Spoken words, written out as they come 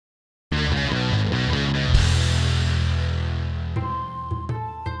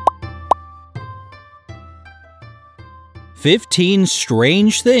15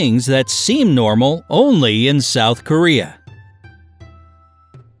 strange things that seem normal only in South Korea.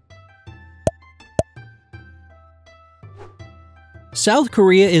 South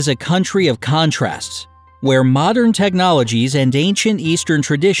Korea is a country of contrasts, where modern technologies and ancient Eastern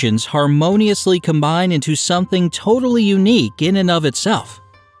traditions harmoniously combine into something totally unique in and of itself.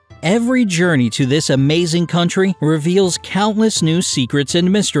 Every journey to this amazing country reveals countless new secrets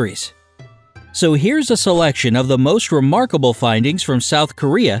and mysteries. So here's a selection of the most remarkable findings from South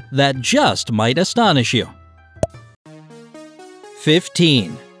Korea that just might astonish you.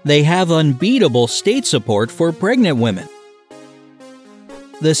 15. They have unbeatable state support for pregnant women.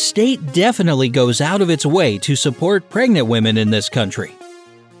 The state definitely goes out of its way to support pregnant women in this country.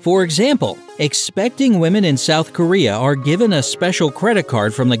 For example, expecting women in South Korea are given a special credit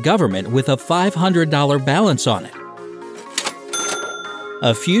card from the government with a $500 balance on it.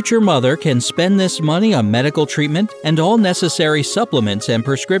 A future mother can spend this money on medical treatment and all necessary supplements and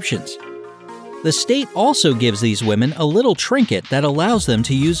prescriptions. The state also gives these women a little trinket that allows them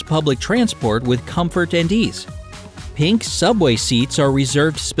to use public transport with comfort and ease. Pink subway seats are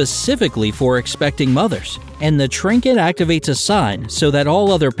reserved specifically for expecting mothers, and the trinket activates a sign so that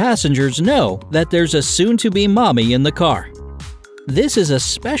all other passengers know that there's a soon-to-be mommy in the car. This is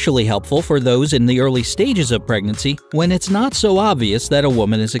especially helpful for those in the early stages of pregnancy when it's not so obvious that a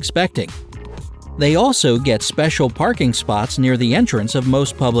woman is expecting. They also get special parking spots near the entrance of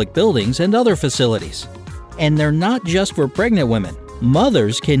most public buildings and other facilities. And they're not just for pregnant women.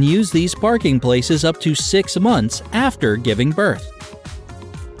 Mothers can use these parking places up to 6 months after giving birth.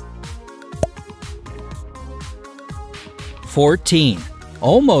 14.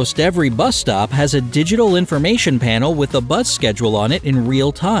 Almost every bus stop has a digital information panel with the bus schedule on it in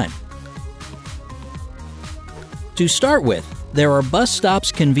real time. To start with, there are bus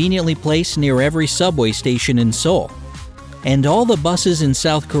stops conveniently placed near every subway station in Seoul. And all the buses in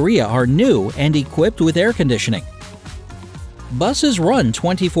South Korea are new and equipped with air conditioning. Buses run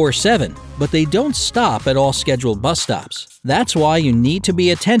 24/7, but they don't stop at all scheduled bus stops. That's why you need to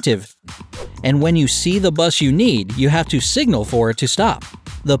be attentive. And when you see the bus you need, you have to signal for it to stop.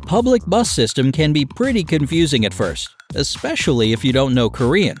 The public bus system can be pretty confusing at first, especially if you don't know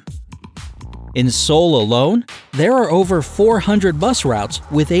Korean. In Seoul alone, there are over 400 bus routes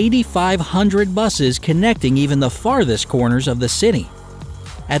with 8,500 buses connecting even the farthest corners of the city.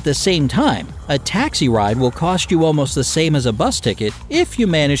 At the same time, a taxi ride will cost you almost the same as a bus ticket if you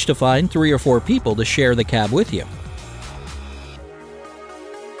manage to find 3 or 4 people to share the cab with you.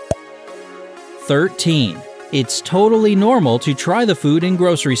 13. It's totally normal to try the food in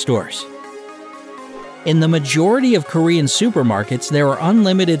grocery stores. In the majority of Korean supermarkets, there are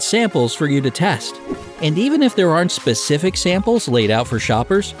unlimited samples for you to test. And even if there aren't specific samples laid out for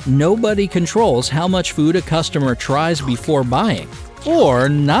shoppers, nobody controls how much food a customer tries before buying or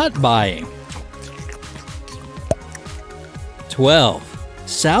not buying. 12.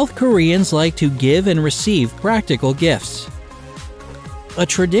 South Koreans like to give and receive practical gifts. A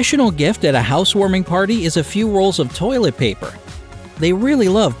traditional gift at a housewarming party is a few rolls of toilet paper. They really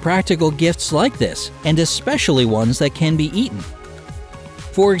love practical gifts like this, and especially ones that can be eaten.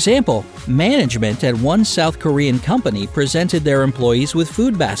 For example, management at one South Korean company presented their employees with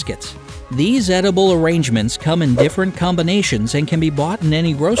food baskets. These edible arrangements come in different combinations and can be bought in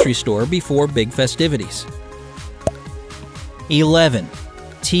any grocery store before big festivities. 11.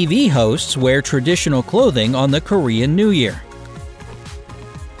 TV hosts wear traditional clothing on the Korean New Year.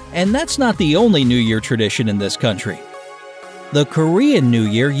 And that's not the only New Year tradition in this country. The Korean New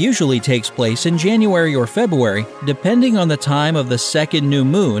Year usually takes place in January or February, depending on the time of the second new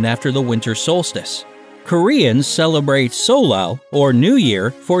moon after the winter solstice. Koreans celebrate Seollal, or New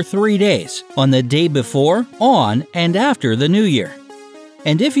Year, for 3 days, on the day before, on, and after the New Year.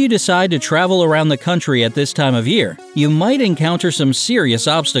 And if you decide to travel around the country at this time of year, you might encounter some serious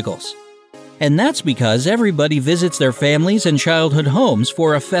obstacles. And that's because everybody visits their families and childhood homes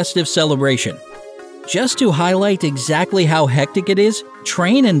for a festive celebration. Just to highlight exactly how hectic it is,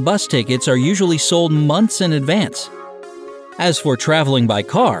 train and bus tickets are usually sold months in advance. As for traveling by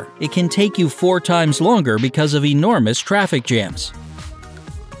car, it can take you 4 times longer because of enormous traffic jams.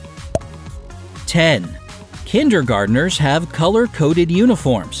 10. Kindergartners have color-coded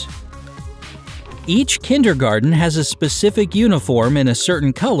uniforms. Each kindergarten has a specific uniform in a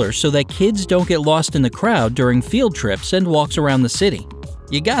certain color so that kids don't get lost in the crowd during field trips and walks around the city.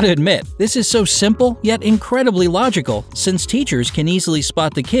 You gotta admit, this is so simple yet incredibly logical since teachers can easily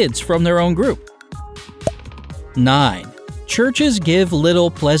spot the kids from their own group. 9. Churches give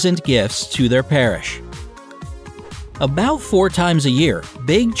little pleasant gifts to their parish. About 4 times a year,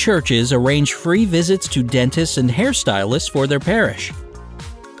 big churches arrange free visits to dentists and hairstylists for their parish.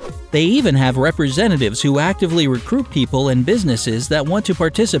 They even have representatives who actively recruit people and businesses that want to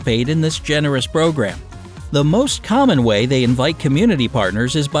participate in this generous program. The most common way they invite community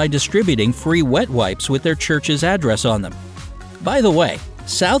partners is by distributing free wet wipes with their church's address on them. By the way,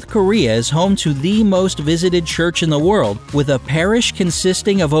 South Korea is home to the most visited church in the world, with a parish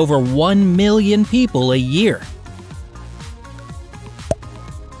consisting of over 1 million people a year.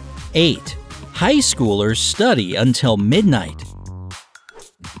 8. High schoolers study until midnight.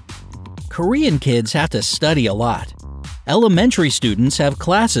 Korean kids have to study a lot. Elementary students have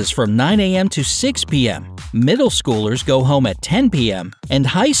classes from 9 a.m. to 6 p.m., middle schoolers go home at 10 p.m., and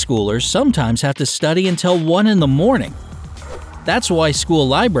high schoolers sometimes have to study until 1 in the morning. That's why school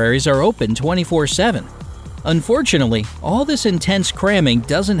libraries are open 24/7. Unfortunately, all this intense cramming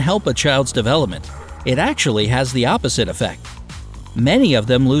doesn't help a child's development. It actually has the opposite effect. Many of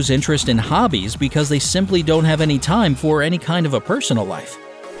them lose interest in hobbies because they simply don't have any time for any kind of a personal life.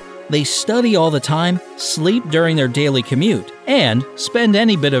 They study all the time, sleep during their daily commute, and spend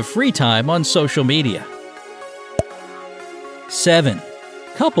any bit of free time on social media. 7.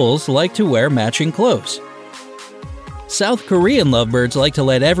 Couples like to wear matching clothes. South Korean lovebirds like to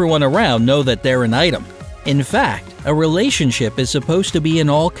let everyone around know that they're an item. In fact, a relationship is supposed to be an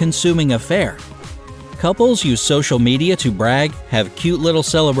all-consuming affair. Couples use social media to brag, have cute little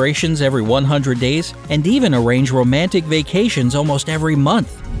celebrations every 100 days, and even arrange romantic vacations almost every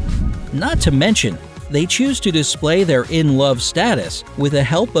month. Not to mention, they choose to display their in-love status with the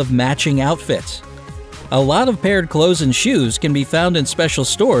help of matching outfits. A lot of paired clothes and shoes can be found in special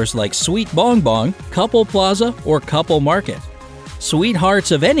stores like Sweet Bong Bong, Couple Plaza, or Couple Market. Sweethearts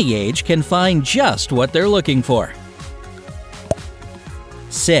of any age can find just what they're looking for.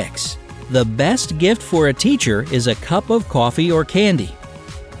 6. The best gift for a teacher is a cup of coffee or candy.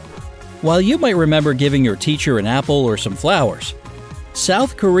 While you might remember giving your teacher an apple or some flowers,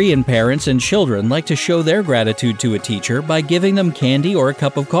 South Korean parents and children like to show their gratitude to a teacher by giving them candy or a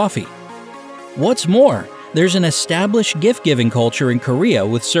cup of coffee. What's more, there's an established gift-giving culture in Korea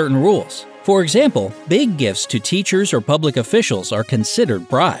with certain rules. For example, big gifts to teachers or public officials are considered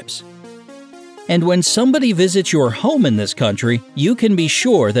bribes. And when somebody visits your home in this country, you can be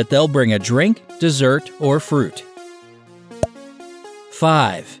sure that they'll bring a drink, dessert, or fruit.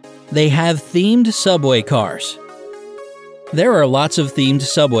 5. They have themed subway cars. There are lots of themed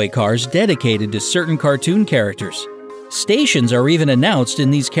subway cars dedicated to certain cartoon characters. Stations are even announced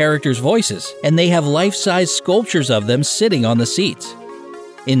in these characters' voices, and they have life-size sculptures of them sitting on the seats.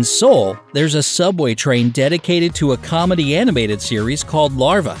 In Seoul, there's a subway train dedicated to a comedy animated series called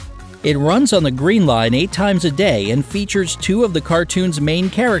Larva. It runs on the Green Line 8 times a day and features 2 of the cartoon's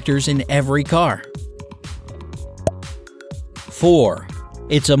main characters in every car. 4.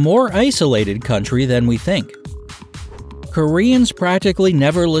 It's a more isolated country than we think. Koreans practically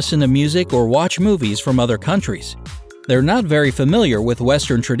never listen to music or watch movies from other countries. They're not very familiar with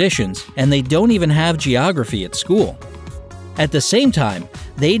Western traditions, and they don't even have geography at school. At the same time,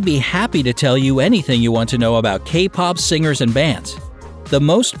 they'd be happy to tell you anything you want to know about K-pop singers and bands. The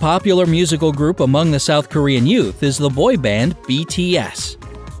most popular musical group among the South Korean youth is the boy band BTS.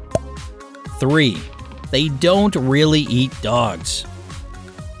 3. They don't really eat dogs.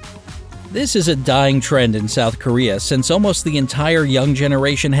 This is a dying trend in South Korea since almost the entire young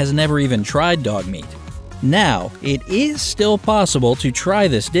generation has never even tried dog meat. Now, it is still possible to try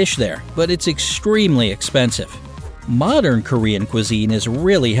this dish there, but it's extremely expensive. Modern Korean cuisine is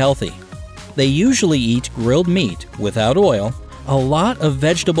really healthy. They usually eat grilled meat without oil, a lot of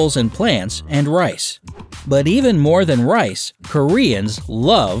vegetables and plants, and rice. But even more than rice, Koreans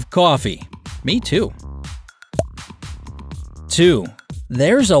love coffee. Me too. 2.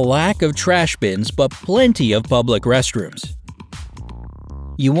 There's a lack of trash bins but plenty of public restrooms.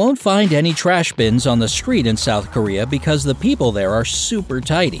 You won't find any trash bins on the street in South Korea because the people there are super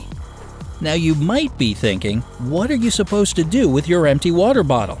tidy. Now you might be thinking, what are you supposed to do with your empty water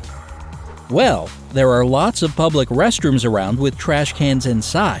bottle? Well, there are lots of public restrooms around with trash cans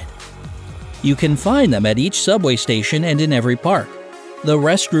inside. You can find them at each subway station and in every park. The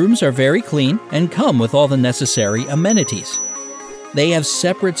restrooms are very clean and come with all the necessary amenities. They have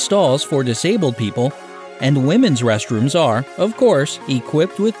separate stalls for disabled people, and women's restrooms are, of course,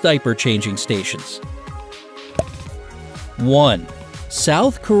 equipped with diaper changing stations. 1.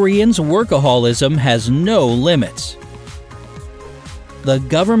 South Koreans' workaholism has no limits. The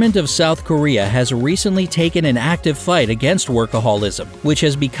government of South Korea has recently taken an active fight against workaholism, which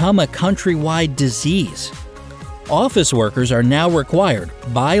has become a countrywide disease. Office workers are now required,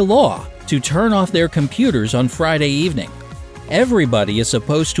 by law, to turn off their computers on Friday evening. Everybody is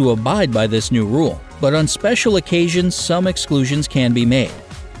supposed to abide by this new rule, but on special occasions some exclusions can be made.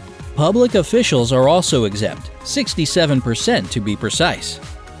 Public officials are also exempt, 67% to be precise.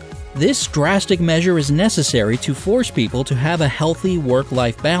 This drastic measure is necessary to force people to have a healthy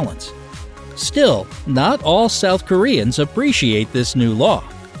work-life balance. Still, not all South Koreans appreciate this new law.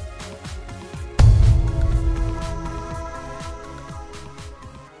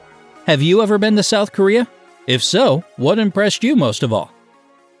 Have you ever been to South Korea? If so, what impressed you most of all?